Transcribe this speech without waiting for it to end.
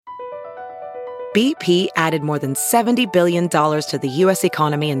BP added more than $70 billion to the U.S.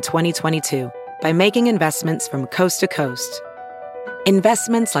 economy in 2022 by making investments from coast to coast.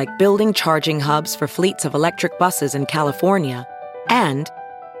 Investments like building charging hubs for fleets of electric buses in California and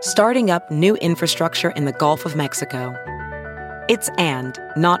starting up new infrastructure in the Gulf of Mexico. It's and,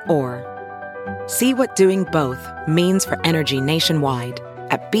 not or. See what doing both means for energy nationwide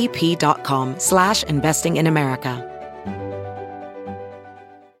at bp.com/investing in America.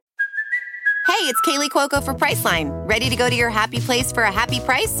 Hey, it's Kaylee Cuoco for Priceline. Ready to go to your happy place for a happy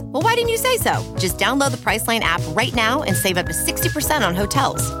price? Well, why didn't you say so? Just download the Priceline app right now and save up to 60% on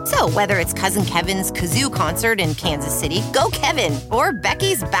hotels. So whether it's Cousin Kevin's Kazoo Concert in Kansas City, go Kevin, or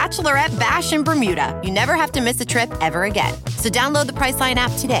Becky's Bachelorette Bash in Bermuda, you never have to miss a trip ever again. So download the Priceline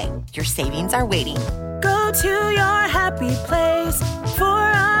app today. Your savings are waiting. Go to your happy place for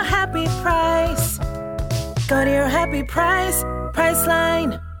a happy price. Go to your happy price,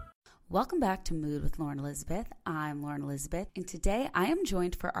 Priceline. Welcome back to Mood with Lauren Elizabeth. I'm Lauren Elizabeth, and today I am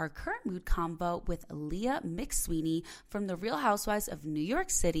joined for our current mood combo with Leah McSweeney from The Real Housewives of New York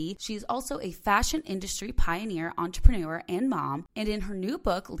City. She's also a fashion industry pioneer, entrepreneur, and mom. And in her new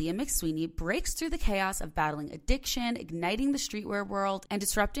book, Leah McSweeney breaks through the chaos of battling addiction, igniting the streetwear world, and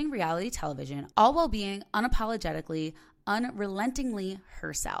disrupting reality television, all while being unapologetically unrelentingly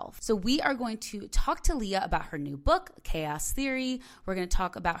herself. So we are going to talk to Leah about her new book, Chaos Theory. We're going to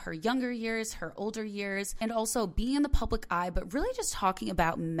talk about her younger years, her older years, and also being in the public eye, but really just talking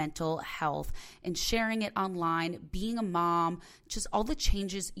about mental health and sharing it online, being a mom, just all the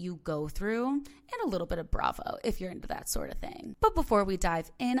changes you go through, and a little bit of Bravo if you're into that sort of thing. But before we dive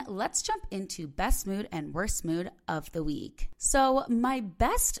in, let's jump into best mood and worst mood of the week. So my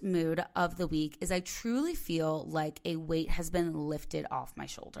best mood of the week is I truly feel like a weight has been lifted off my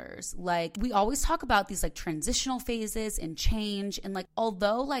shoulders. Like, we always talk about these like transitional phases and change, and like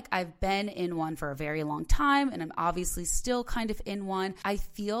although like I've been in one for a very long time and I'm obviously still kind of in one, I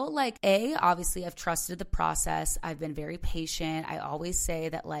feel like obviously I've trusted the process. I've been very patient. I always say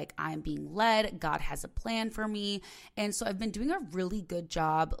that like I'm being led, God has a plan for me. And so I've been doing a really good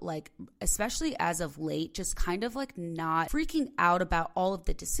job, like especially as of late, just kind of like not freaking out about all of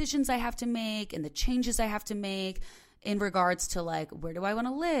the decisions I have to make and the changes I have to make in regards to like, where do I want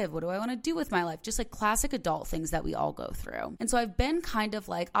to live? What do I want to do with my life? Just like classic adult things that we all go through. And so I've been kind of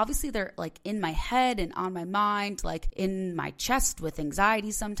like, obviously they're like in my head and on my mind, like in my chest with anxiety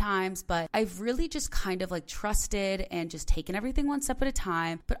sometimes, but I've really just kind of like trusted and just taken everything one step at a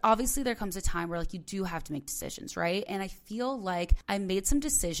time. But obviously there comes a time where like you do have to make decisions, right? And I feel like I made some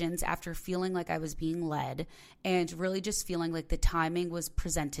decisions after feeling like I was being led and really just feeling like the timing was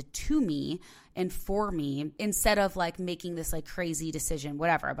presented to me and for me, instead of like making this like crazy decision,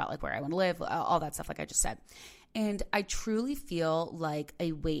 whatever, about like where I want to live, all that stuff like I just said. And I truly feel like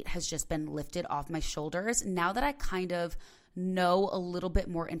a weight has just been lifted off my shoulders now that I kind of know a little bit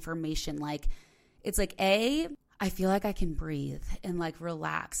more information. Like, it's like, I feel like I can breathe and like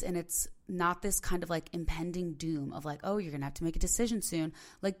relax, and it's not this kind of like impending doom of like, oh, you're gonna have to make a decision soon.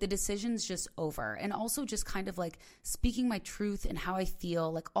 Like, the decision's just over. And also just kind of like speaking my truth and how I feel,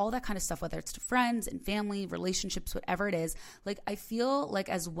 like all that kind of stuff, whether it's to friends and family, relationships, whatever it is. Like, I feel like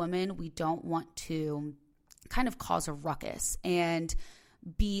as women, we don't want to kind of cause a ruckus and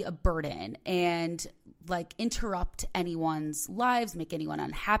be a burden and like interrupt anyone's lives, make anyone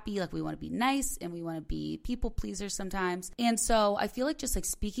unhappy. Like, we want to be nice and we want to be people pleasers sometimes. And so I feel like just like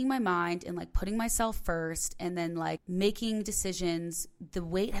speaking my mind and like putting myself first and then like making decisions, the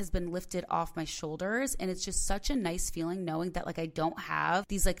weight has been lifted off my shoulders. And it's just such a nice feeling knowing that like I don't have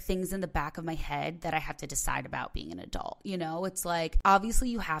these like things in the back of my head that I have to decide about being an adult. You know, it's like, obviously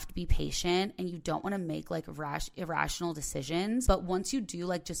you have to be patient and you don't want to make like irrational decisions. But once you do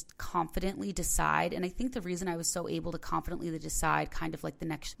like just confidently decide, and I think the reason I was so able to confidently decide kind of like the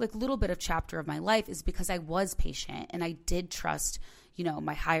next like little bit of chapter of my life is because I was patient and I did trust, you know,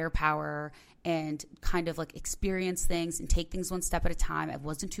 my higher power and kind of like experience things and take things one step at a time. I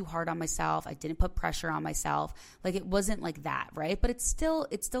wasn't too hard on myself. I didn't put pressure on myself. Like, it wasn't like that, right? But it still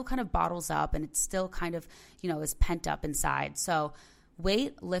kind of bottles up and it's still kind of, you know, is pent up inside. So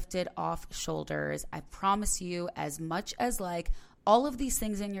weight lifted off shoulders. I promise you, as much as like all of these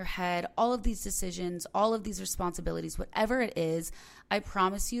things in your head, all of these decisions, all of these responsibilities, whatever it is, I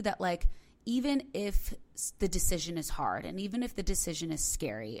promise you that like, even if the decision is hard and even if the decision is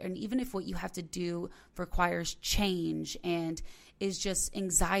scary and even if what you have to do requires change and is just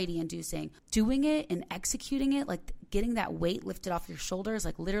anxiety inducing, doing it and executing it, like getting that weight lifted off your shoulders,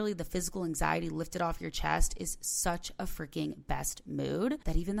 like literally the physical anxiety lifted off your chest is such a freaking best mood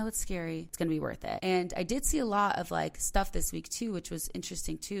that even though it's scary, it's going to be worth it. And I did see a lot of like stuff this week too, which was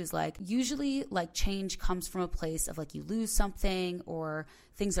interesting too, is like usually like change comes from a place of like you lose something or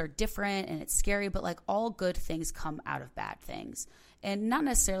things are different and it's scary, but like all good things come out of bad things. And not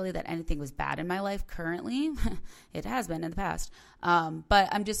necessarily that anything was bad in my life currently. It has been in the past. But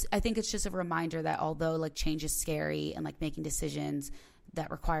I think it's just a reminder that although like change is scary and like making decisions that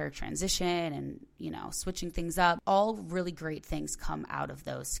require transition and, you know, switching things up, all really great things come out of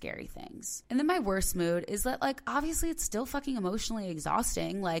those scary things. And then my worst mood is that like, obviously it's still fucking emotionally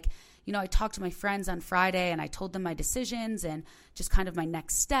exhausting. Like, you know, I talked to my friends on Friday and I told them my decisions and just kind of my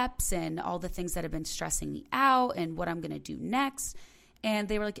next steps and all the things that have been stressing me out and what I'm going to do next. And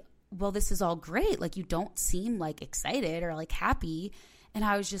they were like, well, this is all great. Like, you don't seem like excited or like happy. And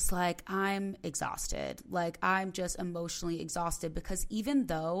I was just like, I'm exhausted. Like, I'm just emotionally exhausted because even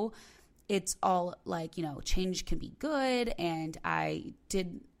though it's all like, you know, change can be good and I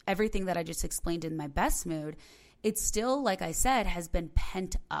did everything that I just explained in my best mood, it's still, like I said, has been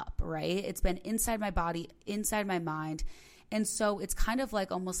pent up, right? It's been inside my body, inside my mind. And so it's kind of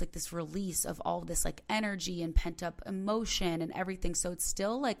like almost like this release of all this like energy and pent up emotion and everything. So it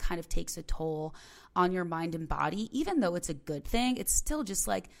still like kind of takes a toll on your mind and body. Even though it's a good thing, it's still just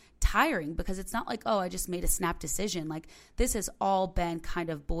like tiring because it's not like, oh, I just made a snap decision. Like this has all been kind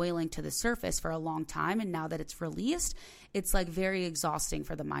of boiling to the surface for a long time. And now that it's released, it's like very exhausting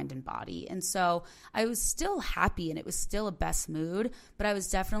for the mind and body. And so I was still happy and it was still a best mood, but I was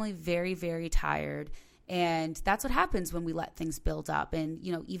definitely very, very tired. And that's what happens when we let things build up. And,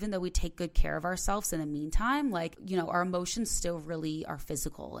 you know, even though we take good care of ourselves in the meantime, like, you know, our emotions still really are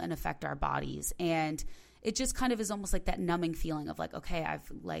physical and affect our bodies. And it just kind of is almost like that numbing feeling of like, okay,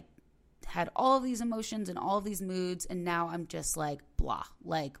 I've like had all of these emotions and all of these moods. And now I'm just like, blah.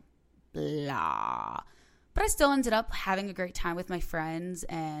 But I still ended up having a great time with my friends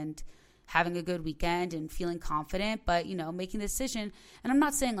and having a good weekend and feeling confident, but, you know, making the decision. And I'm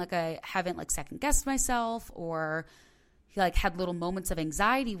not saying like I haven't like second guessed myself or like had little moments of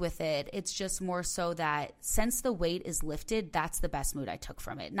anxiety with it. It's just more so that since the weight is lifted, that's the best mood I took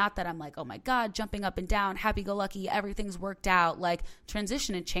from it. Not that I'm like, oh my God, jumping up and down, happy-go-lucky, everything's worked out. Like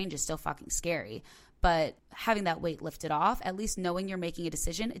transition and change is still fucking scary. But having that weight lifted off, at least knowing you're making a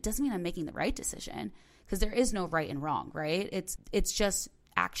decision, it doesn't mean I'm making the right decision because there is no right and wrong, right? It's just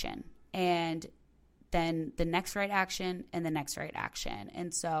action. And then the next right action and the next right action.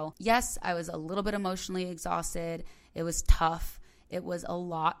 And so, yes, I was a little bit emotionally exhausted. It was tough. It was a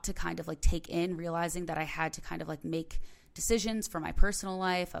lot to kind of like take in, realizing that I had to kind of like make decisions for my personal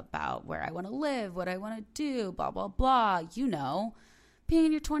life about where I want to live, what I want to do, blah, blah, blah. You know, being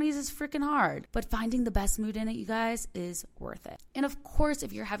in your 20s is freaking hard, but finding the best mood in it, you guys, is worth it. And of course,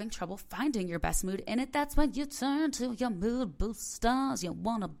 if you're having trouble finding your best mood in it, that's when you turn to your mood boosters. You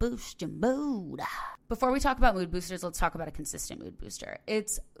want to boost your mood. Before we talk about mood boosters, let's talk about a consistent mood booster.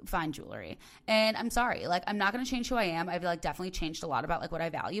 It's fine jewelry. And I'm sorry, like, I'm not going to change who I am. I've like definitely changed a lot about like what I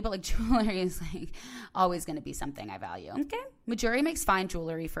value, but like jewelry is like always going to be something I value. Okay. Majuri makes fine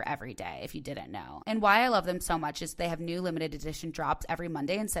jewelry for every day, if you didn't know. And why I love them so much is they have new limited edition drops every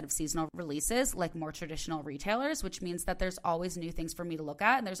Monday instead of seasonal releases like more traditional retailers, which means that there's always new things for me to look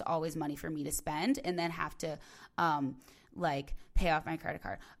at and there's always money for me to spend and then have to like pay off my credit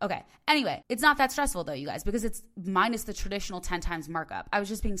card. Okay. Anyway, it's not that stressful though, you guys, because it's minus the traditional 10 times markup. I was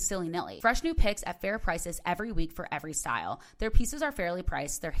just being silly nilly. Fresh new picks at fair prices every week for every style. Their pieces are fairly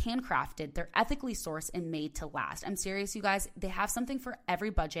priced. They're handcrafted. They're ethically sourced and made to last. I'm serious, you guys. They have something for every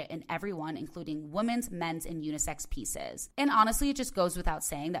budget and everyone, including women's, men's, and unisex pieces. And honestly, it just goes without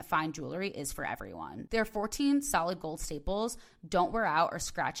saying that fine jewelry is for everyone. Their 14 solid gold staples don't wear out or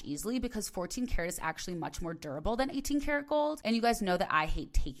scratch easily because 14 karat is actually much more durable than 18 karat gold. And you guys know that I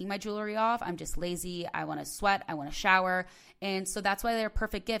hate taking my jewelry off. I'm just lazy. I want to sweat. I want to shower. And so that's why they're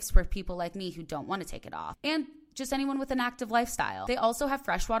perfect gifts for people like me who don't want to take it off. And just anyone with an active lifestyle. They also have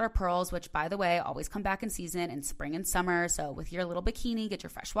freshwater pearls, which, by the way, always come back in season in spring and summer. So with your little bikini, get your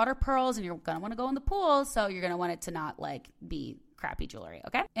freshwater pearls and you're going to want to go in the pool. So you're going to want it to not like be crappy jewelry,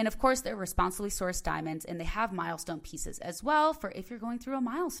 okay? And of course, they're responsibly sourced diamonds and they have milestone pieces as well for if you're going through a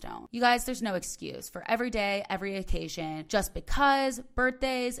milestone. You guys, there's no excuse for every day, every occasion, just because,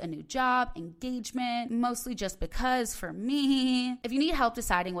 birthdays, a new job, engagement, mostly just because for me. If you need help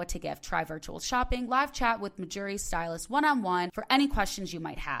deciding what to gift, try virtual shopping, live chat with Majuri stylist one-on-one for any questions you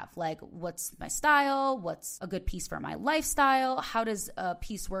might have, like what's my style, what's a good piece for my lifestyle, how does a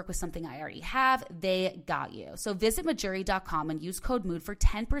piece work with something I already have, they got you. So visit Majuri.com and use use code MOOD for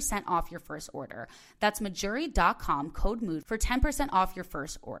 10% off your first order. That's Majuri.com, code MOOD for 10% off your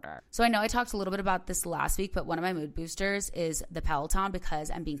first order. So I know I talked a little bit about this last week, but one of my mood boosters is the Peloton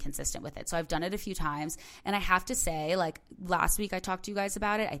because I'm being consistent with it. So I've done it a few times, and I have to say, like last week I talked to you guys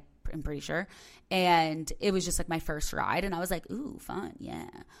about it, I'm pretty sure, and it was just like my first ride, and I was like, ooh, fun, yeah.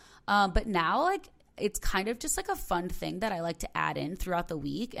 But now, like, it's kind of just like a fun thing that I like to add in throughout the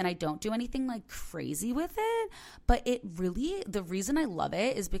week, and I don't do anything like crazy with it, but it really, the reason I love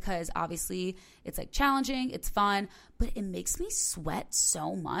it is because obviously it's like challenging, it's fun, but it makes me sweat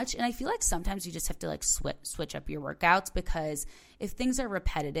so much. And I feel like sometimes you just have to like switch up your workouts, because if things are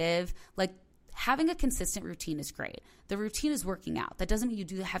repetitive, like having a consistent routine is great. The routine is working out. That doesn't mean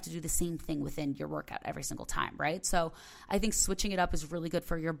you have to do the same thing within your workout every single time, right? So I think switching it up is really good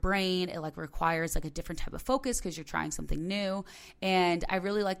for your brain. It like requires like a different type of focus because you're trying something new. And I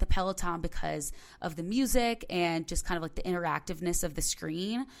really like the Peloton because of the music and just kind of like the interactiveness of the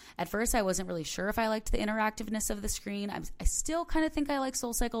screen. At first, I wasn't really sure if I liked the interactiveness of the screen. I still kind of think I like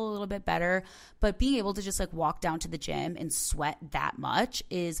SoulCycle a little bit better, but being able to just like walk down to the gym and sweat that much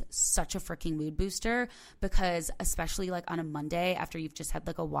is such a freaking mood booster, because especially like on a Monday after you've just had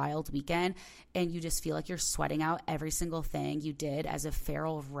like a wild weekend and you just feel like you're sweating out every single thing you did as a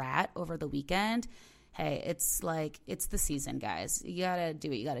feral rat over the weekend. Hey, it's like, it's the season, guys. You gotta do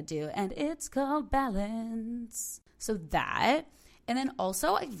what you gotta do, and it's called balance. So that, and then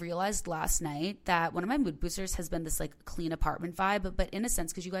also I realized last night that one of my mood boosters has been this like clean apartment vibe, but in a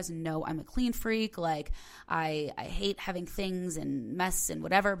sense, because you guys know I'm a clean freak, like I hate having things and mess and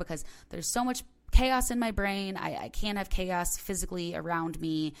whatever, because there's so much chaos in my brain. I can't have chaos physically around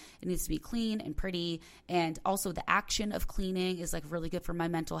me. It needs to be clean and pretty. And also the action of cleaning is like really good for my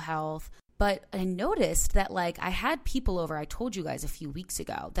mental health. But I noticed that like I had people over, I told you guys a few weeks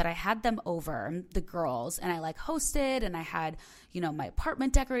ago that I had them over, the girls, and I like hosted and I had, you know, my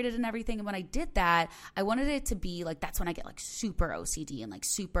apartment decorated and everything. And when I did that, I wanted it to be like, that's when I get like super OCD and like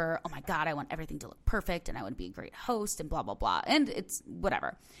super, oh my God, I want everything to look perfect and I want to be a great host and blah, blah, blah. And it's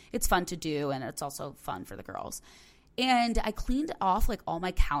whatever. It's fun to do, and it's also fun for the girls. And I cleaned off like all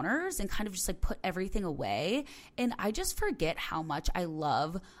my counters and kind of just like put everything away. And I just forget how much I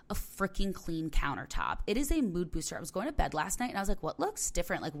love a freaking clean countertop. It is a mood booster. I was going to bed last night and I was like, what looks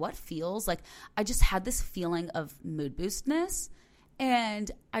different? Like what feels like, I just had this feeling of mood boostness. And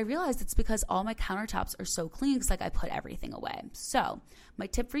I realized it's because all my countertops are so clean because like I put everything away. So my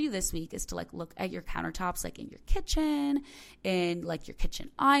tip for you this week is to like look at your countertops, like in your kitchen, in like your kitchen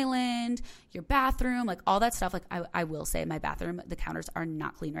island, your bathroom, like all that stuff. Like I will say my bathroom, the counters are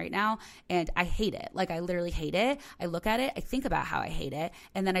not clean right now and I hate it. Like I literally hate it. I look at it, I think about how I hate it,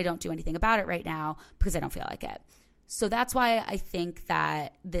 and then I don't do anything about it right now because I don't feel like it. So that's why I think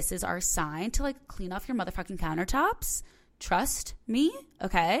that this is our sign to like clean off your motherfucking countertops. Trust me,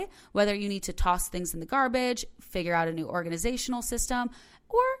 okay? Whether you need to toss things in the garbage, figure out a new organizational system,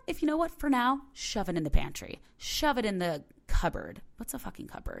 or if you know what, for now, shove it in the pantry. Shove it in the cupboard. What's a fucking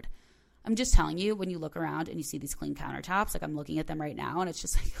cupboard? I'm just telling you, when you look around and you see these clean countertops, like I'm looking at them right now and it's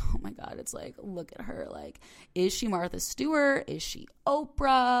just like, oh my God, it's like, look at her. Like, is she Martha Stewart? Is she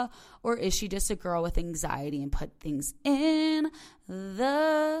Oprah? Or is she just a girl with anxiety and put things in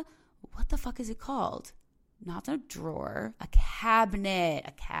the, what the fuck is it called? Not a drawer, a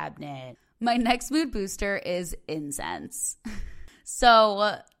cabinet. My next mood booster is incense.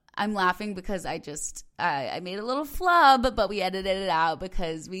 So I'm laughing because I made a little flub, but we edited it out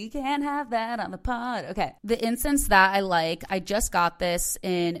because we can't have that on the pod. Okay. The incense that I like, I just got this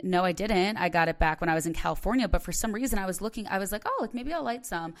no, I didn't. I got it back when I was in California, but for some reason I was like, oh, like maybe I'll light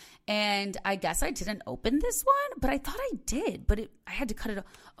some. And I guess I didn't open this one, but I thought I did, but I had to cut it off.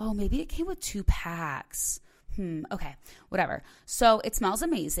 Oh, maybe it came with 2 packs. Okay, whatever. So it smells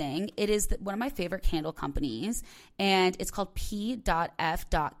amazing. It is one of my favorite candle companies, and it's called P.F.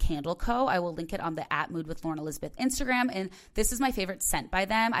 Candle Co. I will link it on the @Mood with Lauren Elizabeth Instagram, and this is my favorite scent by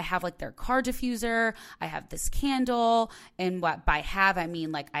them. I have like their car diffuser. I have this candle, and what by have, I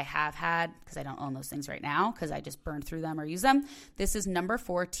mean like I have had, because I don't own those things right now because I just burned through them or use them. This is No.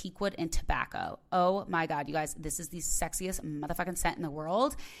 4 Teakwood and Tobacco. Oh my God, you guys, this is the sexiest motherfucking scent in the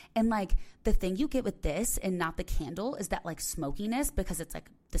world. And like the thing you get with this and not the candle is that like smokiness, because it's like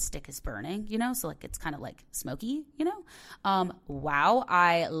the stick is burning, you know, so like it's kind of like smoky, you know. Wow,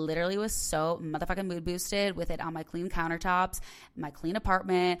 I literally was so motherfucking mood boosted with it on my clean countertops, my clean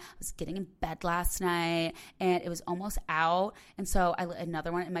apartment. I was getting in bed last night and it was almost out, and so I lit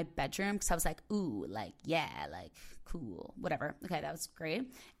another one in my bedroom because I was like, ooh, like yeah, like cool, whatever. Okay, that was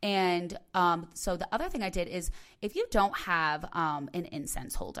great. And so the other thing I did is if you don't have an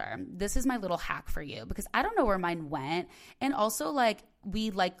incense holder, this is my little hack for you because I don't know where mine went. And also like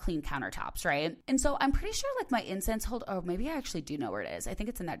we like clean countertops, right? And so I'm pretty sure like my incense holder, or maybe I actually do know where it is. I think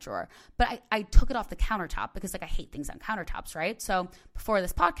it's in that drawer, but I took it off the countertop because like I hate things on countertops, right? So before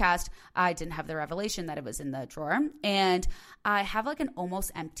this podcast, I didn't have the revelation that it was in the drawer, and I have like an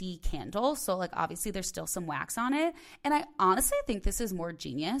almost empty candle. So like obviously there's still some wax on it. And I honestly think this is more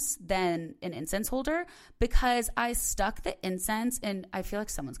genius than an incense holder because I stuck the incense, and I feel like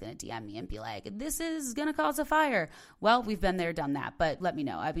someone's going to DM me and be like, this is going to cause a fire. Well, we've been there, done that, but let me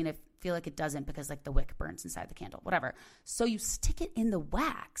know. I mean, I feel like it doesn't because like the wick burns inside the candle, whatever. So you stick it in the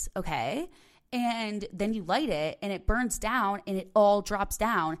wax, okay? And then you light it and it burns down and it all drops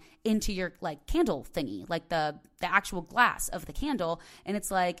down into your like candle thingy, like the actual glass of the candle. And it's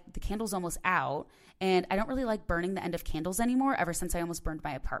like the candle's almost out. And I don't really like burning the end of candles anymore ever since I almost burned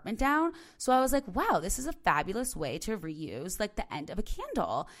my apartment down. So I was like, wow, this is a fabulous way to reuse like the end of a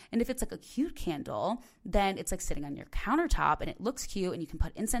candle. And if it's like a cute candle, then it's like sitting on your countertop and it looks cute and you can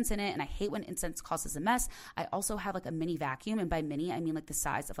put incense in it. And I hate when incense causes a mess. I also have like a mini vacuum. And by mini, I mean like the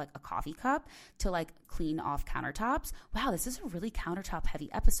size of like a coffee cup to like clean off countertops. Wow, this is a really countertop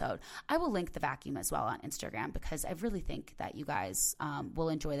heavy episode. I will link the vacuum as well on Instagram because I really think that you guys will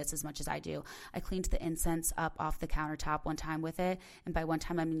enjoy this as much as I do. I cleaned the incense up off the countertop one time with it. And by one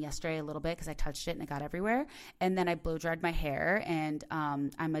time, I mean yesterday a little bit because I touched it and it got everywhere. And then I blow dried my hair, and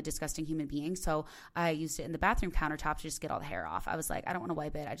I'm a disgusting human being. So I used it in the bathroom countertop to just get all the hair off. I was like, I don't want to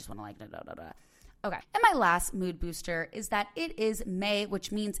wipe it. I just want to like, da. Okay. And my last mood booster is that it is May,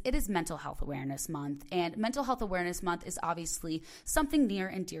 which means it is Mental Health Awareness Month. And Mental Health Awareness Month is obviously something near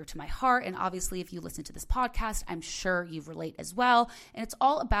and dear to my heart. And obviously, if you listen to this podcast, I'm sure you relate as well. And it's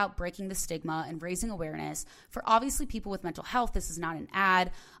all about breaking the stigma and raising awareness for obviously people with mental health. This is not an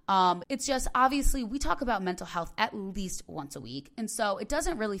ad. It's just obviously we talk about mental health at least once a week. And so it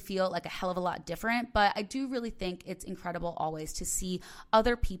doesn't really feel like a hell of a lot different, but I do really think it's incredible always to see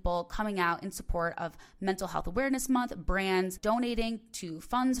other people coming out in support of Mental Health Awareness Month, brands donating to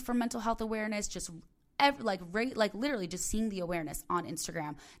funds for mental health awareness, just literally just seeing the awareness on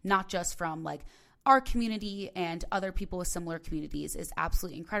Instagram, not just from like our community and other people with similar communities is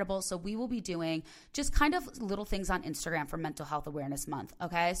absolutely incredible. So we will be doing just kind of little things on Instagram for Mental Health Awareness Month.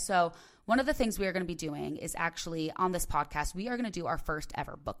 Okay. So one of the things we are going to be doing is actually on this podcast, we are going to do our first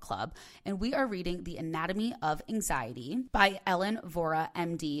ever book club, and we are reading The Anatomy of Anxiety by Ellen Vora,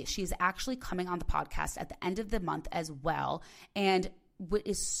 MD. She's actually coming on the podcast at the end of the month as well. And what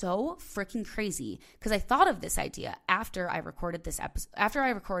is so freaking crazy, because I thought of this idea after I recorded this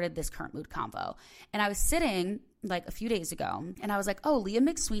Current Mood Convo, and I was sitting like a few days ago and I was like, oh, Leah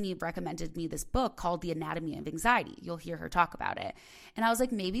McSweeney recommended me this book called The Anatomy of Anxiety. You'll hear her talk about it. And I was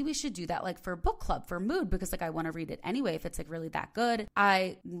like, maybe we should do that like for a book club for mood, because like I want to read it anyway if it's like really that good.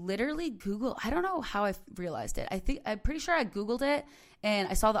 I literally Googled, I don't know how I realized it. I'm pretty sure I Googled it and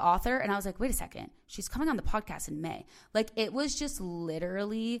I saw the author and I was like, wait a second, she's coming on the podcast in May. Like it was just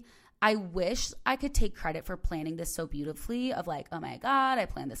literally, I wish I could take credit for planning this so beautifully of like, oh my God, I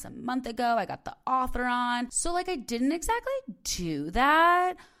planned this a month ago. I got the author on. So like I didn't exactly do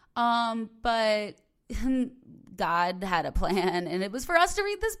that. But God had a plan and it was for us to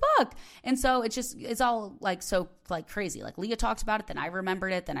read this book. And so it's all like so like crazy. Like Leah talked about it, then I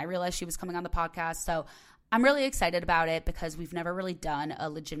remembered it, then I realized she was coming on the podcast. So I'm really excited about it because we've never really done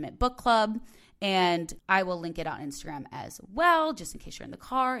a legitimate book club. And I will link it on Instagram as well, just in case you're in the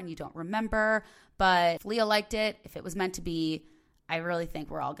car and you don't remember. But if Leah liked it, if it was meant to be, I really think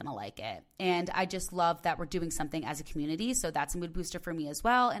we're all going to like it. And I just love that we're doing something as a community. So that's a mood booster for me as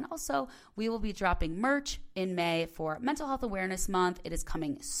well. And also, we will be dropping merch in May for Mental Health Awareness Month. It is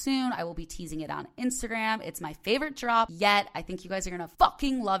coming soon. I will be teasing it on Instagram. It's my favorite drop yet. I think you guys are going to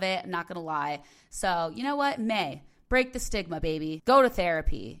fucking love it. I'm not going to lie. So you know what? May. Break the stigma, baby. Go to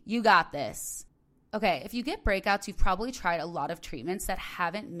therapy. You got this. Okay, if you get breakouts, you've probably tried a lot of treatments that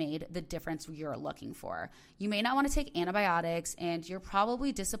haven't made the difference you're looking for. You may not want to take antibiotics, and you're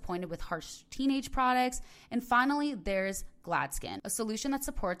probably disappointed with harsh teenage products. And finally, there's GladSkin, a solution that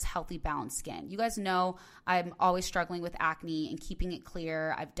supports healthy, balanced skin. You guys know I'm always struggling with acne and keeping it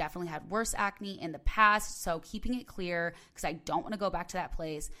clear. I've definitely had worse acne in the past, so keeping it clear, because I don't want to go back to that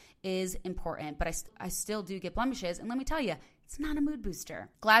place, is important. But I still do get blemishes, and let me tell you, it's not a mood booster.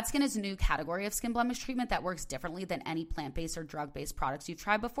 GladSkin is a new category of skin blemish treatment that works differently than any plant-based or drug-based products you've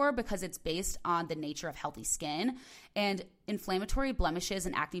tried before, because it's based on the nature of healthy skin. And inflammatory blemishes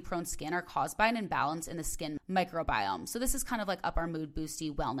and acne-prone skin are caused by an imbalance in the skin microbiome. So this is kind of like up our mood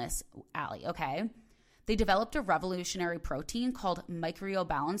boosty wellness alley, okay? They developed a revolutionary protein called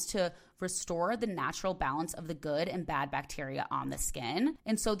microbalance to restore the natural balance of the good and bad bacteria on the skin.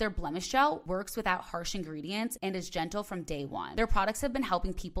 And so their blemish gel works without harsh ingredients and is gentle from day one. Their products have been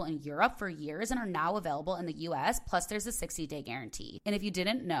helping people in Europe for years and are now available in the US, plus there's a 60-day guarantee. And if you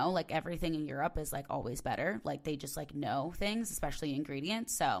didn't know, like everything in Europe is like always better. Like they just like know things, especially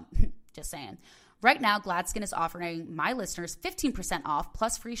ingredients. So just saying. Right now, Gladskin is offering my listeners 15% off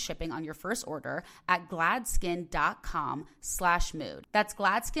plus free shipping on your first order at gladskin.com/mood. That's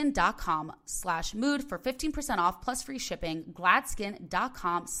gladskin.com/mood for 15% off plus free shipping,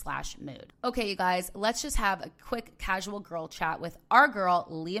 gladskin.com/mood. Okay, you guys, let's just have a quick casual girl chat with our girl,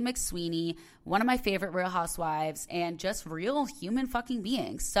 Leah McSweeney, one of my favorite Real Housewives and just real human fucking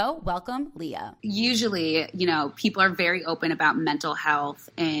beings. So welcome, Leah. Usually, people are very open about mental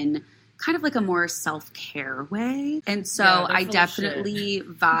health and kind of like a more self-care way. And so I definitely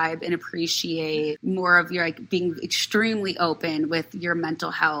vibe and appreciate more of your like being extremely open with your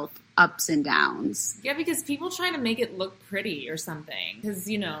mental health ups and downs. Yeah, because people try to make it look pretty or something. Because,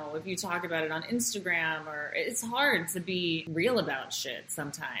 if you talk about it on Instagram, or it's hard to be real about shit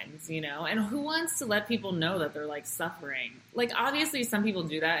sometimes, and who wants to let people know that they're like suffering? Like, obviously some people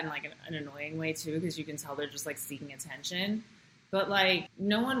do that in like an annoying way too, because you can tell they're just like seeking attention. But, like,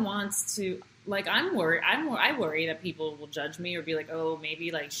 no one wants to, like, I'm worried. I worry that people will judge me or be like, oh,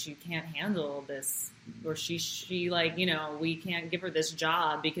 maybe, like, she can't handle this. Or she like, we can't give her this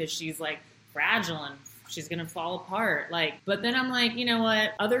job because she's, like, fragile and she's going to fall apart. Like, but then I'm like, you know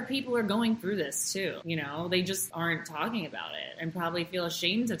what? Other people are going through this, too. They just aren't talking about it and probably feel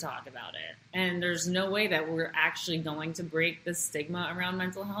ashamed to talk about it. And there's no way that we're actually going to break the stigma around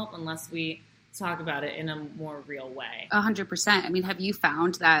mental health unless we talk about it in a more real way. 100%. I mean, have you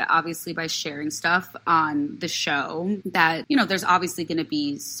found that obviously by sharing stuff on the show that, there's obviously going to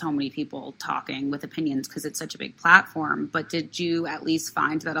be so many people talking with opinions because it's such a big platform, but did you at least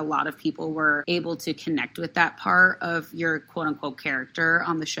find that a lot of people were able to connect with that part of your quote unquote character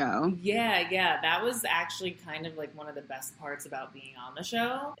on the show? Yeah. That was actually kind of like one of the best parts about being on the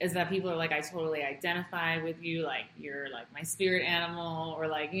show is that people are like, I totally identify with you. Like, you're like my spirit animal or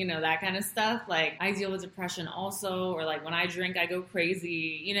like, that kind of stuff. Like, I deal with depression also, or like when I drink, I go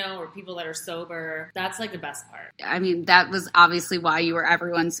crazy, or people that are sober. That's like the best part. I mean, that was obviously why you were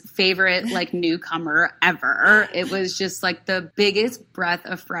everyone's favorite, like, newcomer ever. It was just like the biggest breath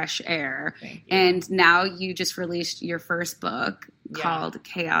of fresh air. And now you just released your first book called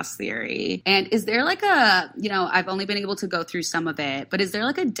Chaos Theory. And is there like I've only been able to go through some of it, but is there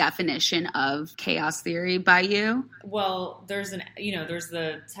like a definition of chaos theory by you? Well, there's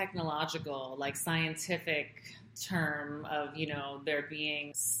the technological, like scientific term of, there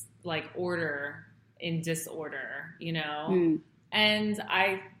being like order in disorder, and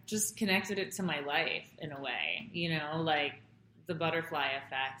I just connected it to my life in a way, like the butterfly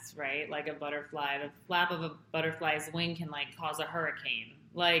effect, right? Like a butterfly, the flap of a butterfly's wing can like cause a hurricane.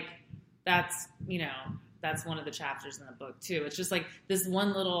 Like that's one of the chapters in the book too. It's just like this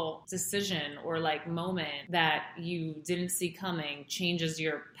one little decision or like moment that you didn't see coming changes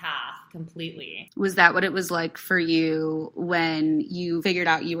your path completely. Was that what it was like for you when you figured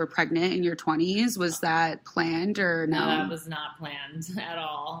out you were pregnant in your 20s? Was that planned or no? No, that was not planned at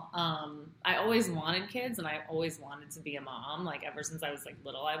all. I always wanted kids and I always wanted to be a mom. Like ever since I was like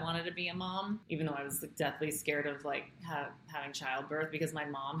little, I wanted to be a mom, even though I was like, deathly scared of like having childbirth because my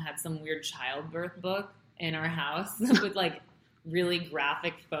mom had some weird childbirth book in our house with like really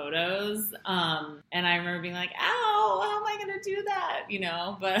graphic photos. And I remember being like, ow, how am I going to do that?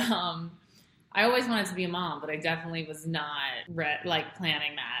 But I always wanted to be a mom, but I definitely was not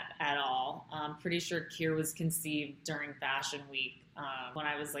planning that at all. I'm pretty sure Kier was conceived during Fashion Week when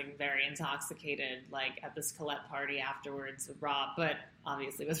I was like very intoxicated, like at this Colette party afterwards with Rob, but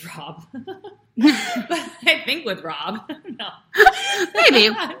obviously with Rob. But I think with Rob. No. Maybe.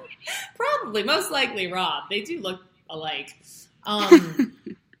 Probably, most likely Rob. They do look alike. But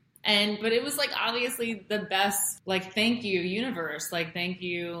it was like obviously the best, like, thank you universe. Like, thank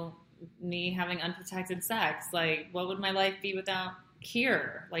you me having unprotected sex. Like, what would my life be without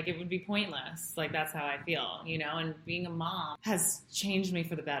Kier? Like, it would be pointless. Like, that's how I feel, and being a mom has changed me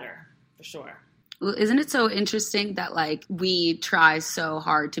for the better, for sure. Well, isn't it so interesting that like we try so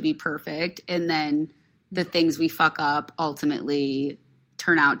hard to be perfect and then the things we fuck up ultimately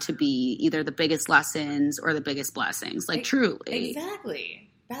turn out to be either the biggest lessons or the biggest blessings, like truly. Exactly.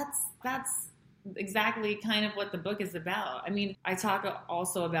 That's exactly kind of what the book is about. I mean, I talk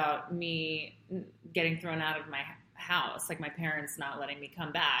also about me getting thrown out of my house, like my parents not letting me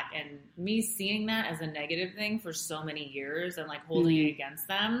come back, and me seeing that as a negative thing for so many years and like holding it against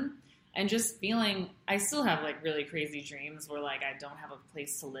them. And just feeling, I still have like really crazy dreams where like I don't have a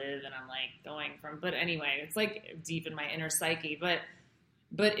place to live and I'm like going from, but anyway, it's like deep in my inner psyche. But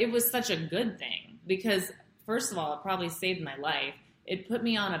it was such a good thing because first of all, it probably saved my life. It put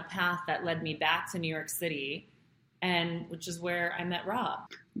me on a path that led me back to New York City, and which is where I met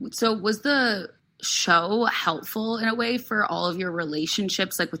Rob. So was the show helpful in a way for all of your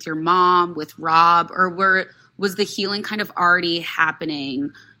relationships, like with your mom, with Rob, or was the healing kind of already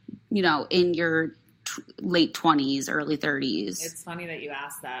happening, you know, in your late 20s, early 30s? It's funny that you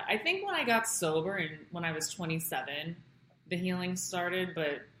asked that. I think when I got sober and when I was 27, the healing started,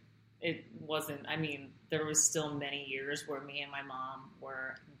 but it wasn't, I mean, there was still many years where me and my mom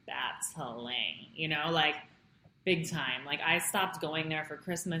were battling, you know, like big time. Like I stopped going there for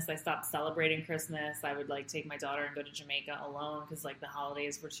Christmas. I stopped celebrating Christmas. I would like take my daughter and go to Jamaica alone because like the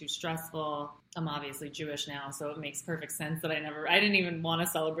holidays were too stressful. I'm obviously Jewish now, so it makes perfect sense that I didn't even want to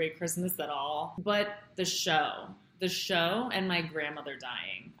celebrate Christmas at all. But the show and my grandmother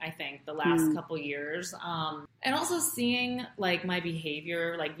dying, I think the last couple years, and also seeing like my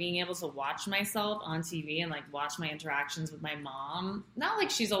behavior, like being able to watch myself on TV and like watch my interactions with my mom. Not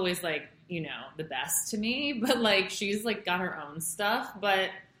like she's always like, you know, the best to me, but like she's like got her own stuff. But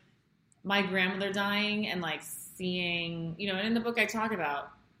my grandmother dying and like seeing, you know, and in the book I talk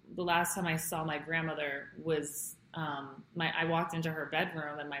about the last time I saw my grandmother was I walked into her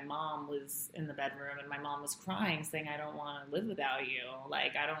bedroom and my mom was in the bedroom and my mom was crying saying, I don't want to live without you.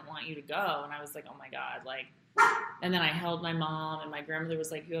 Like, I don't want you to go. And I was like, oh my God. Like, and then I held my mom and my grandmother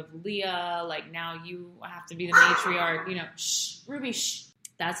was like, you have Leah. Like now you have to be the matriarch, you know, shh, Ruby, shh.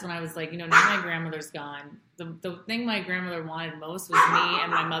 That's when I was like, you know, now my grandmother's gone. The thing my grandmother wanted most was me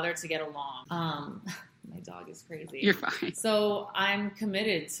and my mother to get along. My dog is crazy. You're fine. So I'm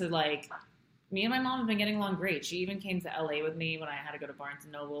committed to like, me and my mom have been getting along great. She even came to LA with me when I had to go to Barnes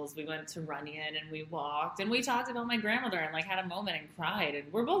 & Noble's. We went to Runyon and we walked and we talked about my grandmother and like had a moment and cried.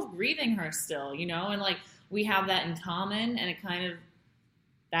 And we're both grieving her still, you know, and like we have that in common and it kind of,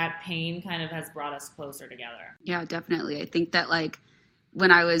 that pain kind of has brought us closer together. Yeah, definitely. I think that like when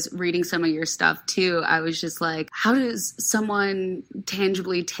I was reading some of your stuff too, I was just like, how does someone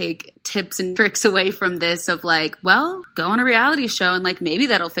tangibly take tips and tricks away from this of like, well, go on a reality show and like maybe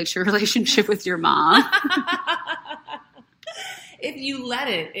that'll fix your relationship with your mom. If you let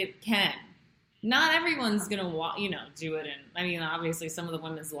it, it can. Not everyone's going to, you know, do it. And I mean, obviously some of the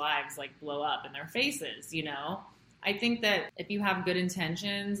women's lives like blow up in their faces, you know. I think that if you have good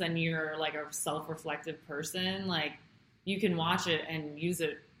intentions and you're like a self-reflective person, like, you can watch it and use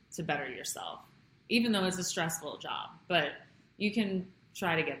it to better yourself, even though it's a stressful job. But you can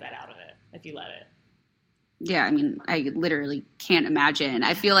try to get that out of it if you let it. Yeah, I mean, I literally can't imagine.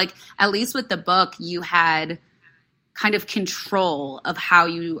 I feel like at least with the book, you had kind of control of how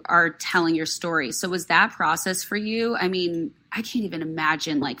you are telling your story. So was that process for you? I mean, I can't even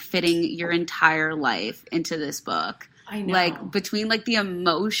imagine like fitting your entire life into this book. I know. Like between like the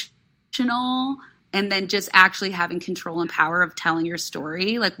emotional and then just actually having control and power of telling your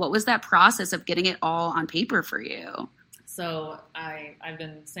story. Like, what was that process of getting it all on paper for you? So I've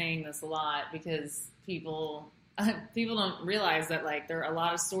been saying this a lot because people don't realize that, like, there are a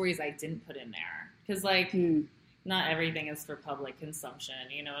lot of stories I didn't put in there. Because, like, not everything is for public consumption,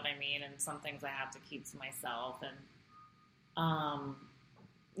 you know what I mean? And some things I have to keep to myself. And,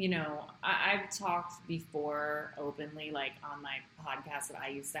 you know, I've talked before openly, like on my podcast that I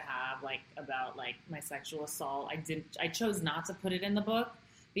used to have, like about like my sexual assault. I chose not to put it in the book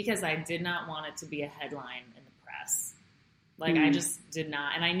because I did not want it to be a headline in the press. Like I just did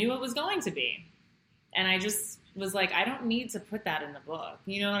not. And I knew it was going to be. And I just was like, I don't need to put that in the book.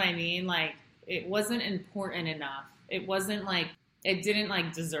 You know what I mean? Like it wasn't important enough. It wasn't like, it didn't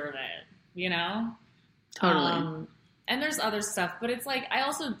like deserve it, you know? Totally. And there's other stuff, but it's like, I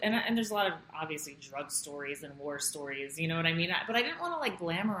also, and there's a lot of obviously drug stories and war stories, you know what I mean? But I didn't want to like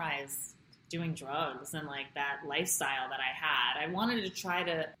glamorize doing drugs and like that lifestyle that I had. I wanted to try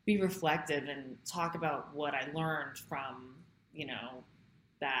to be reflective and talk about what I learned from, you know,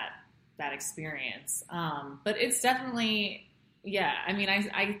 that experience. But it's definitely, yeah, I mean,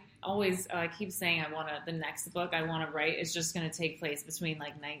 I always keep saying the next book I want to write is just going to take place between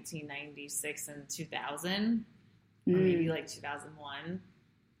like 1996 and 2000. Or maybe like 2001,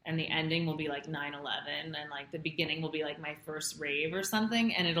 and the ending will be like 9/11, and like the beginning will be like my first rave or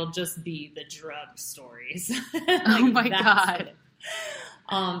something, and it'll just be the drug stories. Like, oh my God.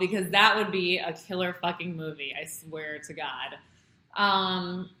 Because that would be a killer fucking movie, I swear to God.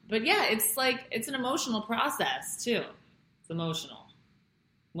 But yeah, it's like, it's an emotional process too. It's emotional.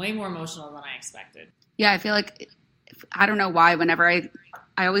 Way more emotional than I expected. Yeah, I feel like, I don't know why, whenever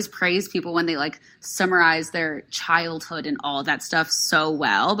I I always praise people when they like summarize their childhood and all of that stuff so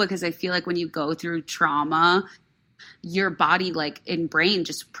well, because I feel like when you go through trauma, your body like and brain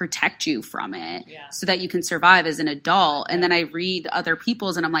just protect you from it so that you can survive as an adult. And then I read other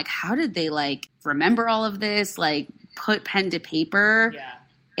people's and I'm like, how did they like remember all of this? Like put pen to paper. Yeah.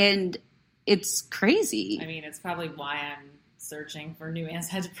 And it's crazy. I mean, it's probably why I'm searching for new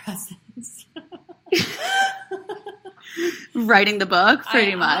antidepressants. Writing the book,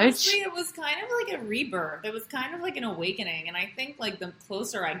 pretty much. Honestly, it was kind of like a rebirth. It was kind of like an awakening. And I think like the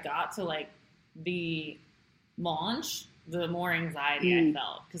closer I got to like the launch, the more anxiety I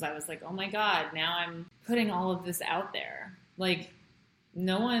felt. Because I was like, oh my God, now I'm putting all of this out there. Like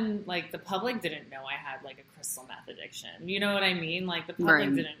no one, like the public didn't know I had like a crystal meth addiction. You know what I mean? Like the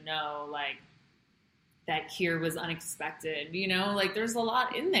public didn't know like that cure was unexpected. You know, like there's a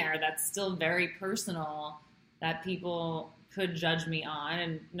lot in there that's still very personal that people could judge me on,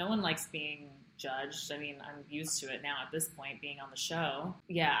 and no one likes being judged. I mean, I'm used to it now at this point, being on the show.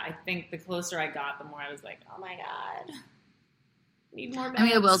 Yeah, I think the closer I got, the more I was like, oh my God, need more meds. I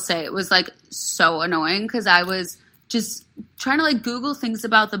mean, I will say it was like so annoying because I was just trying to like Google things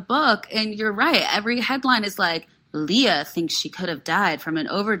about the book, and you're right. Every headline is like, Leah thinks she could have died from an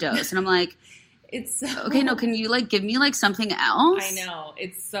overdose. And I'm like, it's so... okay, no, can you like give me like something else? I know.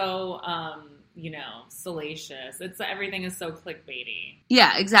 It's so, you know, salacious. Everything is so clickbaity.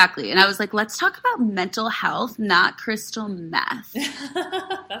 Yeah, exactly. And I was like, let's talk about mental health, not crystal meth.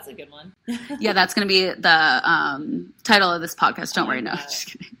 That's a good one. Yeah, that's going to be the title of this podcast. Don't worry. No, just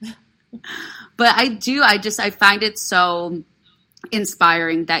kidding. But I find it so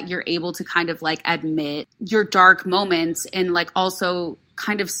inspiring that you're able to kind of like admit your dark moments and like also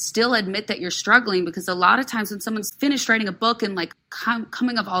kind of still admit that you're struggling, because a lot of times when someone's finished writing a book and like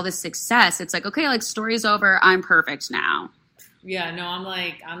coming of all this success, it's like, okay, like story's over. I'm perfect now. Yeah, no, I'm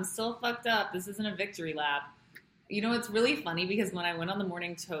like, I'm still fucked up. This isn't a victory lap. You know, it's really funny because when I went on the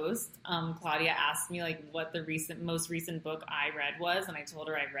Morning Toast, Claudia asked me like what the most recent book I read was. And I told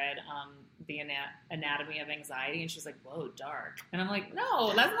her I read The Anatomy of Anxiety. And she's like, whoa, dark. And I'm like,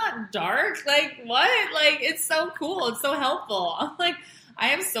 no, that's not dark. Like, what? Like, it's so cool. It's so helpful. I'm like, I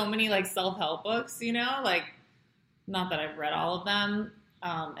have so many like self-help books, you know, like not that I've read all of them.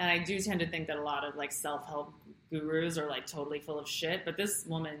 And I do tend to think that a lot of like self-help gurus are like totally full of shit, but this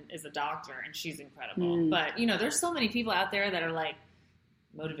woman is a doctor and she's incredible. But you know, there's so many people out there that are like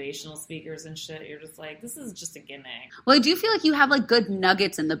motivational speakers and shit. You're just like, this is just a gimmick. Well, I do feel like you have like good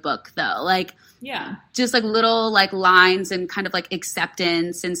nuggets in the book though. Like, yeah, just like little like lines and kind of like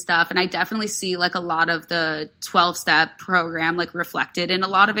acceptance and stuff. And I definitely see like a lot of the 12-step program like reflected in a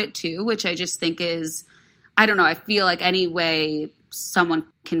lot of it too, which I just think is, I don't know. I feel like any way someone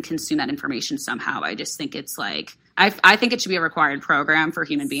can consume that information somehow. I just think it's like, I think it should be a required program for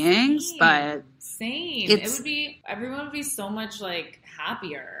human beings, but everyone would be so much like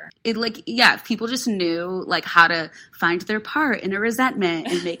happier. It like, yeah, if people just knew like how to find their part in a resentment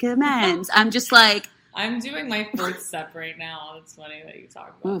and make amends. I'm just like, I'm doing my 4th step right now. It's funny that you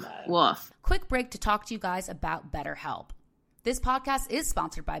talk about that. Woof. Quick break to talk to you guys about BetterHelp. This podcast is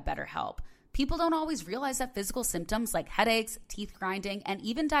sponsored by BetterHelp. People don't always realize that physical symptoms like headaches, teeth grinding, and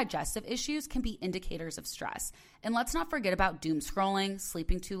even digestive issues can be indicators of stress. And let's not forget about doom scrolling,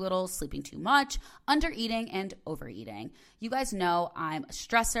 sleeping too little, sleeping too much, undereating, and overeating. You guys know I'm a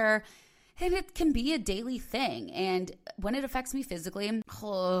stressor, and it can be a daily thing. And when it affects me physically,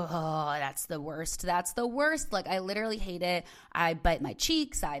 that's the worst. That's the worst. Like, I literally hate it. I bite my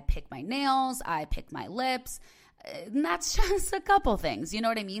cheeks. I pick my nails. I pick my lips. And that's just a couple things. You know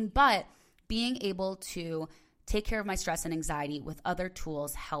what I mean? But being able to take care of my stress and anxiety with other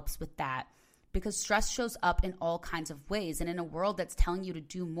tools helps with that, because stress shows up in all kinds of ways. And in a world that's telling you to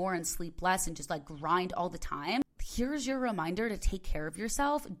do more and sleep less and just like grind all the time, here's your reminder to take care of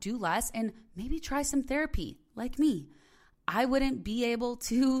yourself, do less, and maybe try some therapy like me. I wouldn't be able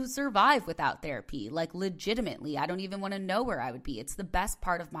to survive without therapy, like legitimately. I don't even want to know where I would be. It's the best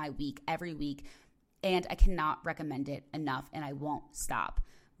part of my week every week, and I cannot recommend it enough, and I won't stop.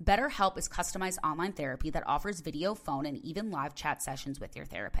 BetterHelp is customized online therapy that offers video, phone, and even live chat sessions with your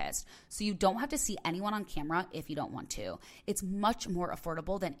therapist, so you don't have to see anyone on camera if you don't want to. It's much more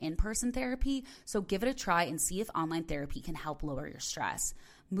affordable than in-person therapy, so give it a try and see if online therapy can help lower your stress.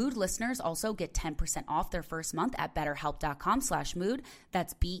 Mood listeners also get 10% off their first month at betterhelp.com/mood.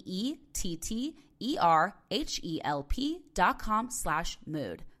 That's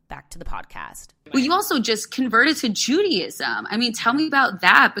BetterHelp.com/mood. Back to the podcast. Well, you also just converted to Judaism. I mean, tell me about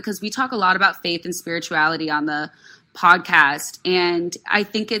that, because we talk a lot about faith and spirituality on the podcast. And I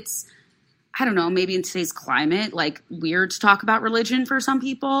think it's I don't know, maybe in today's climate, like weird to talk about religion for some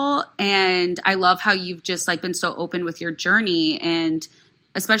people. And I love how you've just like been so open with your journey, and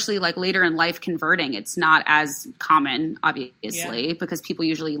especially like later in life converting. It's not as common, obviously, because people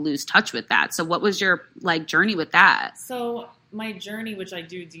usually lose touch with that. So what was your like journey with that? So my journey, which I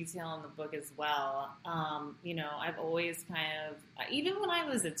do detail in the book as well, you know, I've always kind of, even when I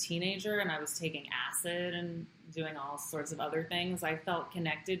was a teenager and I was taking acid and doing all sorts of other things, I felt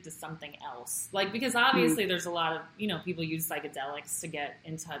connected to something else. Like, because obviously there's a lot of, you know, people use psychedelics to get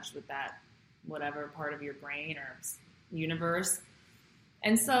in touch with that, whatever part of your brain or universe.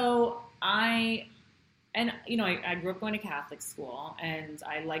 And so I grew up going to Catholic school, and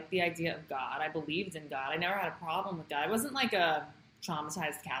I liked the idea of God. I believed in God. I never had a problem with God. I wasn't like a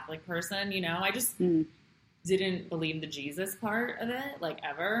traumatized Catholic person, you know. I just didn't believe the Jesus part of it, like,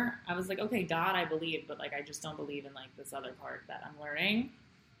 ever. I was like, okay, God, I believe, but like I just don't believe in like this other part that I'm learning.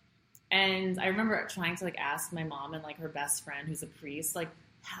 And I remember trying to like ask my mom and like her best friend, who's a priest, like,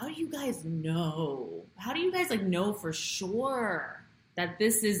 how do you guys know? How do you guys like know for sure that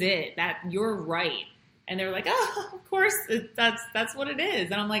this is it, that you're right? And they were like, oh, of course, that's what it is.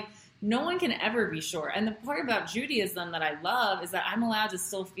 And I'm like, no one can ever be sure. And the part about Judaism that I love is that I'm allowed to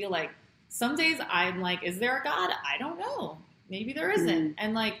still feel like, some days I'm like, is there a God? I don't know. Maybe there isn't.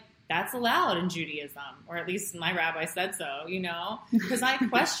 And like, that's allowed in Judaism, or at least my rabbi said so, you know, because I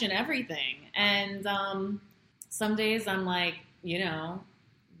question everything. And some days I'm like, you know,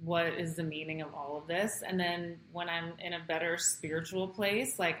 what is the meaning of all of this? And then when I'm in a better spiritual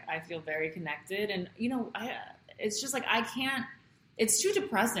place, like I feel very connected. And, you know, it's just like, it's too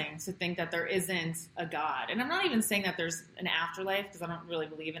depressing to think that there isn't a God. And I'm not even saying that there's an afterlife, because I don't really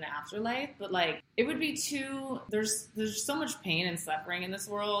believe in an afterlife, but like, it would be there's so much pain and suffering in this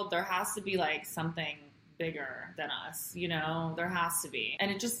world. There has to be like something bigger than us, you know, there has to be.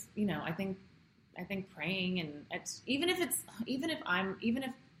 And it just, you know, I think praying, and it's, even if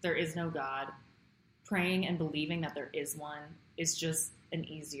there is no God, praying and believing that there is one is just an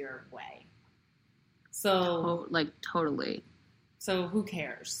easier way. So like, totally. So who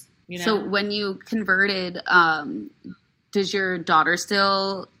cares? You know? So when you converted, does your daughter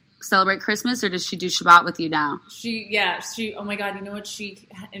still celebrate Christmas, or does she do Shabbat with you now? She, oh my God, you know what? She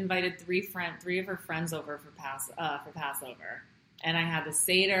invited three of her friends over for Passover. And I had the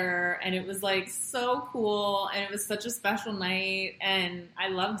Seder, and it was like so cool, and it was such a special night, and I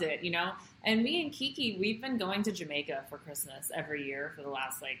loved it, you know? And me and Kiki, we've been going to Jamaica for Christmas every year for the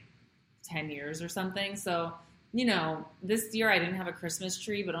last like 10 years or something. So, you know, this year I didn't have a Christmas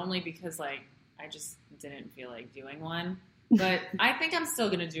tree, but only because like I just didn't feel like doing one. But I think I'm still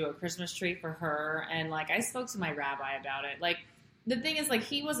going to do a Christmas tree for her. And like, I spoke to my rabbi about it. Like, the thing is, like,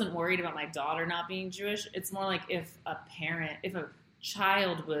 he wasn't worried about my daughter not being Jewish. It's more like if a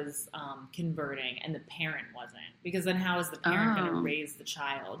child was converting and the parent wasn't, because then how is the parent going to raise the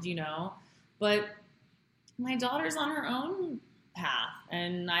child, you know? But my daughter's on her own path,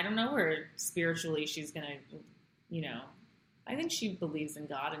 and I don't know where spiritually she's going to, you know, I think she believes in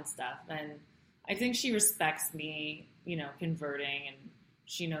God and stuff, and I think she respects me, you know, converting, and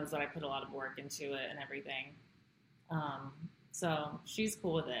she knows that I put a lot of work into it and everything. So she's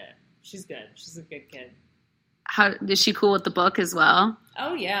cool with it. She's good. She's a good kid. How is she cool with the book as well?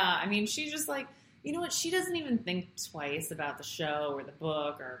 Oh yeah. I mean, she's just like, you know what? She doesn't even think twice about the show or the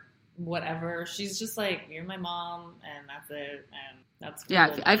book or whatever. She's just like, you're my mom, and that's it. And that's cool.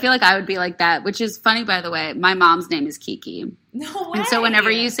 Yeah. I feel like I would be like that, which is funny, by the way. My mom's name is Kiki. No way. And so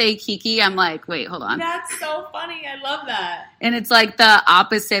whenever you say Kiki, I'm like, wait, hold on. That's so funny. I love that. And it's like the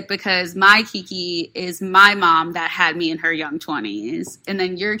opposite, because my Kiki is my mom that had me in her young 20s. And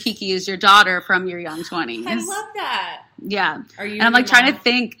then your Kiki is your daughter from your young 20s. I love that. Yeah. Are you and I'm like trying to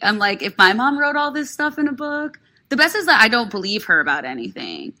think, I'm like, if my mom wrote all this stuff in a book, the best is that I don't believe her about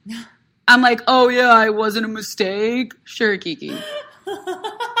anything. I'm like, oh yeah, it wasn't a mistake. Sure, Kiki.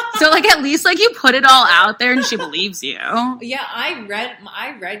 So like, at least like you put it all out there and she believes you. Yeah, I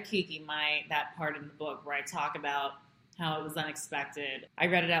read Kiki that part in the book where I talk about how it was unexpected. I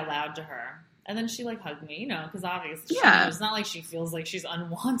read it out loud to her, and then she like hugged me, you know, because obviously it's not like she feels like she's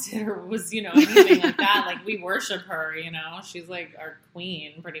unwanted or was, you know, anything like that. Like, we worship her, you know. She's like our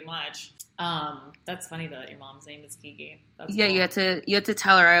queen, pretty much. That's funny though that your mom's name is Kiki. That's cool. You had to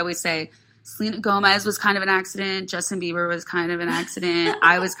tell her. I always say, Selena Gomez was kind of an accident. Justin Bieber was kind of an accident.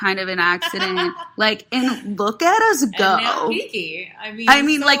 I was kind of an accident. Like, and look at us go. And now Kiki. I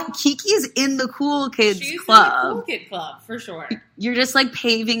mean, like, Kiki's in the cool kids club. She's in the cool kid club, for sure. You're just, like,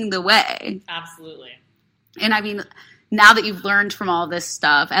 paving the way. Absolutely. And, I mean, now that you've learned from all this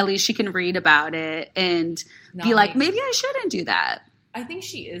stuff, at least she can read about it and be like, maybe I shouldn't do that. I think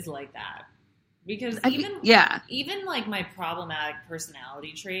she is like that. Because even like my problematic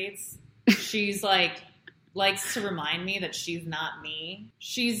personality traits, she's like likes to remind me that she's not me.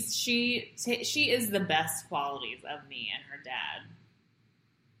 She is the best qualities of me and her dad.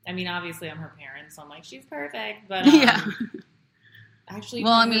 I mean, obviously I'm her parent, so I'm like, she's perfect. But actually,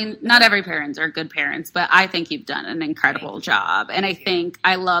 well, I mean, not every parents are good parents, but I think you've done an incredible job. And I think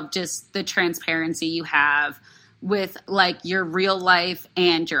I love just the transparency you have with like your real life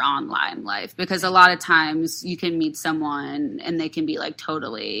and your online life, because a lot of times you can meet someone and they can be like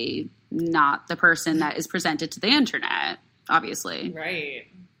totally not the person that is presented to the internet, obviously. Right.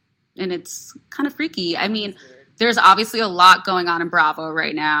 And it's kind of freaky. I mean, there's obviously a lot going on in Bravo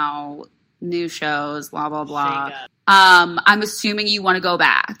right now, new shows, blah, blah, blah. I'm assuming you want to go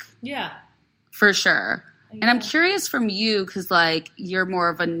back. Yeah. For sure. Yeah. And I'm curious from you, because like you're more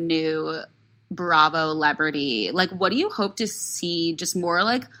of a new Bravo celebrity. Like, what do you hope to see just more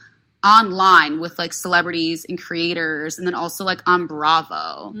like online with like celebrities and creators, and then also like on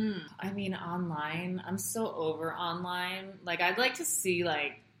Bravo? I mean, online, I'm so over online. Like, I'd like to see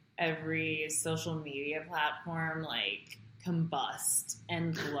like every social media platform like combust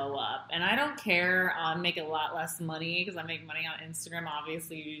and blow up. And I don't care. I'll make a lot less money because I make money on Instagram.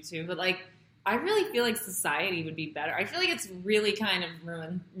 Obviously, you do too. But like, I really feel like society would be better. I feel like it's really kind of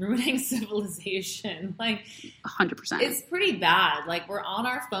ruining civilization. Like, 100%. It's pretty bad. Like, we're on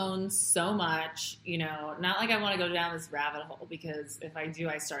our phones so much, you know, not like I want to go down this rabbit hole, because if I do,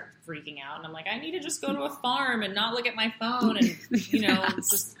 I start freaking out. And I'm like, I need to just go to a farm and not look at my phone and, you know,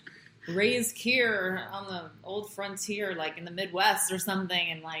 just raise kefir on the old frontier, like in the Midwest or something,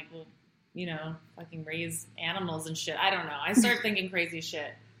 and like, well, you know, fucking raise animals and shit. I don't know. I start thinking crazy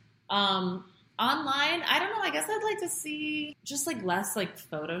shit. Online, I don't know. I guess I'd like to see just like less like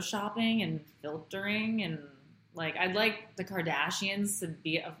photoshopping and filtering, and like I'd like the Kardashians to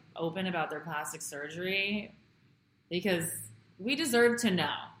be open about their plastic surgery, because we deserve to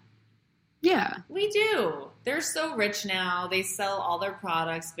know. Yeah, we do. They're so rich now. They sell all their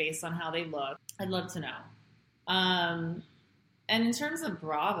products based on how they look. I'd love to know. And in terms of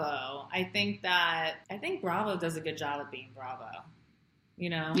Bravo, I think Bravo does a good job of being Bravo. You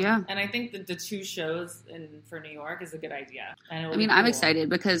know? Yeah. And I think that the two shows for New York is a good idea. I mean, I'm excited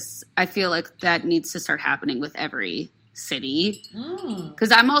because I feel like that needs to start happening with every city.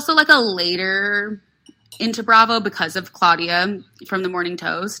 Because I'm also like a later into Bravo because of Claudia from the Morning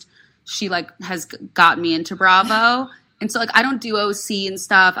Toast. She like has gotten me into Bravo. And so like I don't do OC and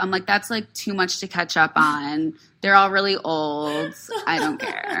stuff. I'm like, that's like too much to catch up on. They're all really old. I don't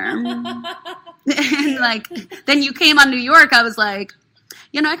care. And like, then you came on New York. I was like,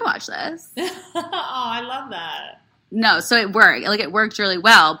 you know, I can watch this. Oh, I love that. No, so it worked. Like, it worked really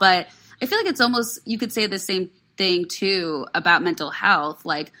well. But I feel like it's almost, you could say the same thing, too, about mental health.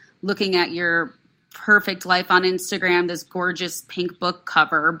 Like, looking at your perfect life on Instagram, this gorgeous pink book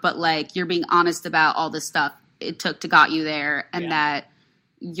cover, but, like, you're being honest about all the stuff it took to got you there, and that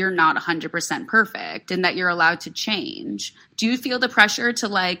you're not 100% perfect, and that you're allowed to change. Do you feel the pressure to,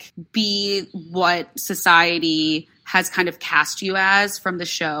 like, be what society has kind of cast you as from the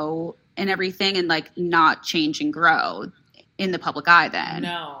show and everything, and like not change and grow in the public eye then?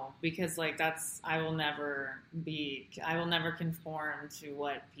 No, because like I will never conform to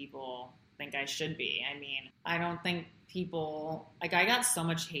what people think I should be. I mean, I don't think people, like, I got so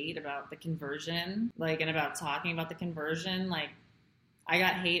much hate about the conversion, like, and about talking about the conversion. Like, I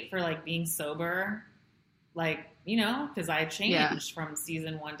got hate for like being sober, like, you know, because I changed from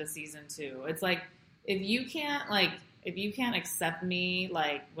season 1 to season 2. It's like, if you can't accept me,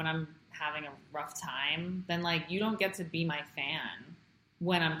 like, when I'm having a rough time, then, like, you don't get to be my fan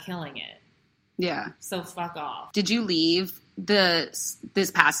when I'm killing it. Yeah. So fuck off. Did you leave this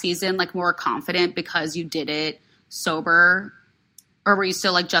past season, like, more confident because you did it sober? Or were you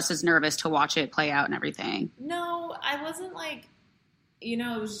still, like, just as nervous to watch it play out and everything? No, I wasn't, like, you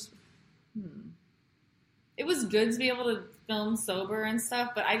know, it was it was good to be able to film sober and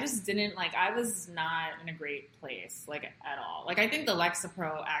stuff, but I just didn't, like, I was not in a great place, like, at all. Like, I think the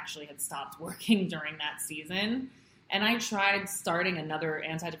Lexapro actually had stopped working during that season, and I tried starting another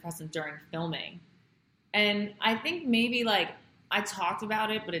antidepressant during filming. And I think maybe, like, I talked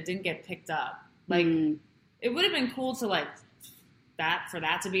about it, but it didn't get picked up. Like, it would have been cool to, like, for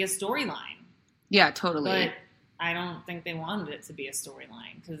that to be a storyline. Yeah, totally. But I don't think they wanted it to be a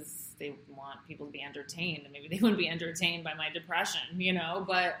storyline, because they want people to be entertained, and maybe they wouldn't be entertained by my depression, you know?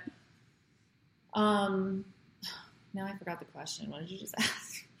 But now I forgot the question. What did you just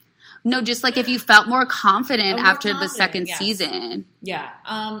ask? No, just like if you felt more confident after the second season. Yeah.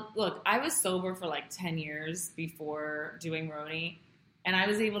 Look, I was sober for like 10 years before doing Roni, And I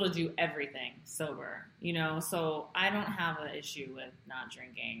was able to do everything sober, you know? So I don't have an issue with not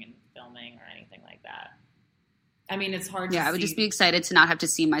drinking and filming or anything like that. I mean, it's hard to see. I would just be excited to not have to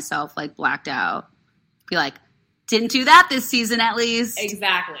see myself, like, blacked out. Be like, didn't do that this season at least.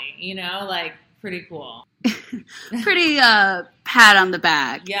 Exactly. You know, like, pretty cool. Pretty pat on the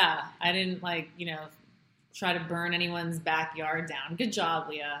back. Yeah. I didn't, like, you know, try to burn anyone's backyard down. Good job,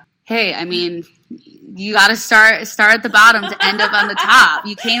 Leah. Hey, I mean, you got to start at the bottom to end up on the top.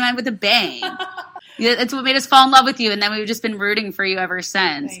 You came in with a bang. It's what made us fall in love with you, and then we've just been rooting for you ever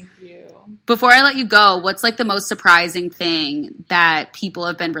since. Thank you. Before I let you go, what's like the most surprising thing that people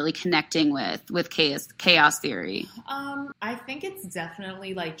have been really connecting with chaos theory? I think it's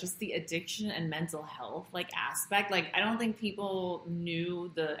definitely like just the addiction and mental health like aspect. Like, I don't think people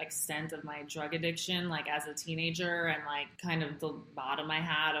knew the extent of my drug addiction, like as a teenager, and like kind of the bottom I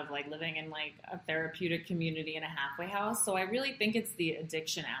had of like living in like a therapeutic community in a halfway house. So I really think it's the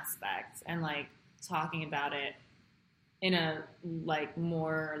addiction aspect and like talking about it in a like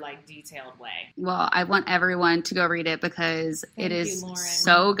more like detailed way. Well, I want everyone to go read it because it is Lauren.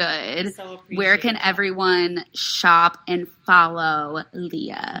 So good. So where can everyone shop and follow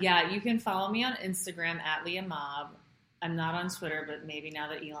Leah? Yeah, you can follow me on Instagram at Leah Mob. I'm not on Twitter, but maybe now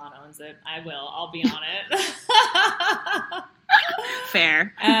that Elon owns it, I will. I'll be on it.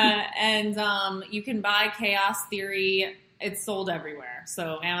 Fair. And you can buy Chaos Theory. It's sold everywhere.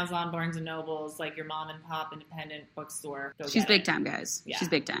 So Amazon, Barnes & Noble's, like your mom and pop independent bookstore. She's big time, guys. Yeah. She's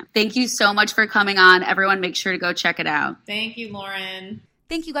big time. Thank you so much for coming on. Everyone, make sure to go check it out. Thank you, Lauren.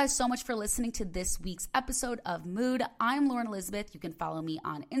 Thank you guys so much for listening to this week's episode of Mood. I'm Lauren Elizabeth. You can follow me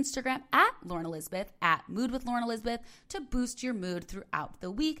on Instagram at Lauren Elizabeth, at Mood with Lauren Elizabeth, to boost your mood throughout the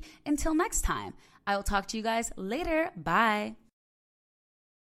week. Until next time, I will talk to you guys later. Bye.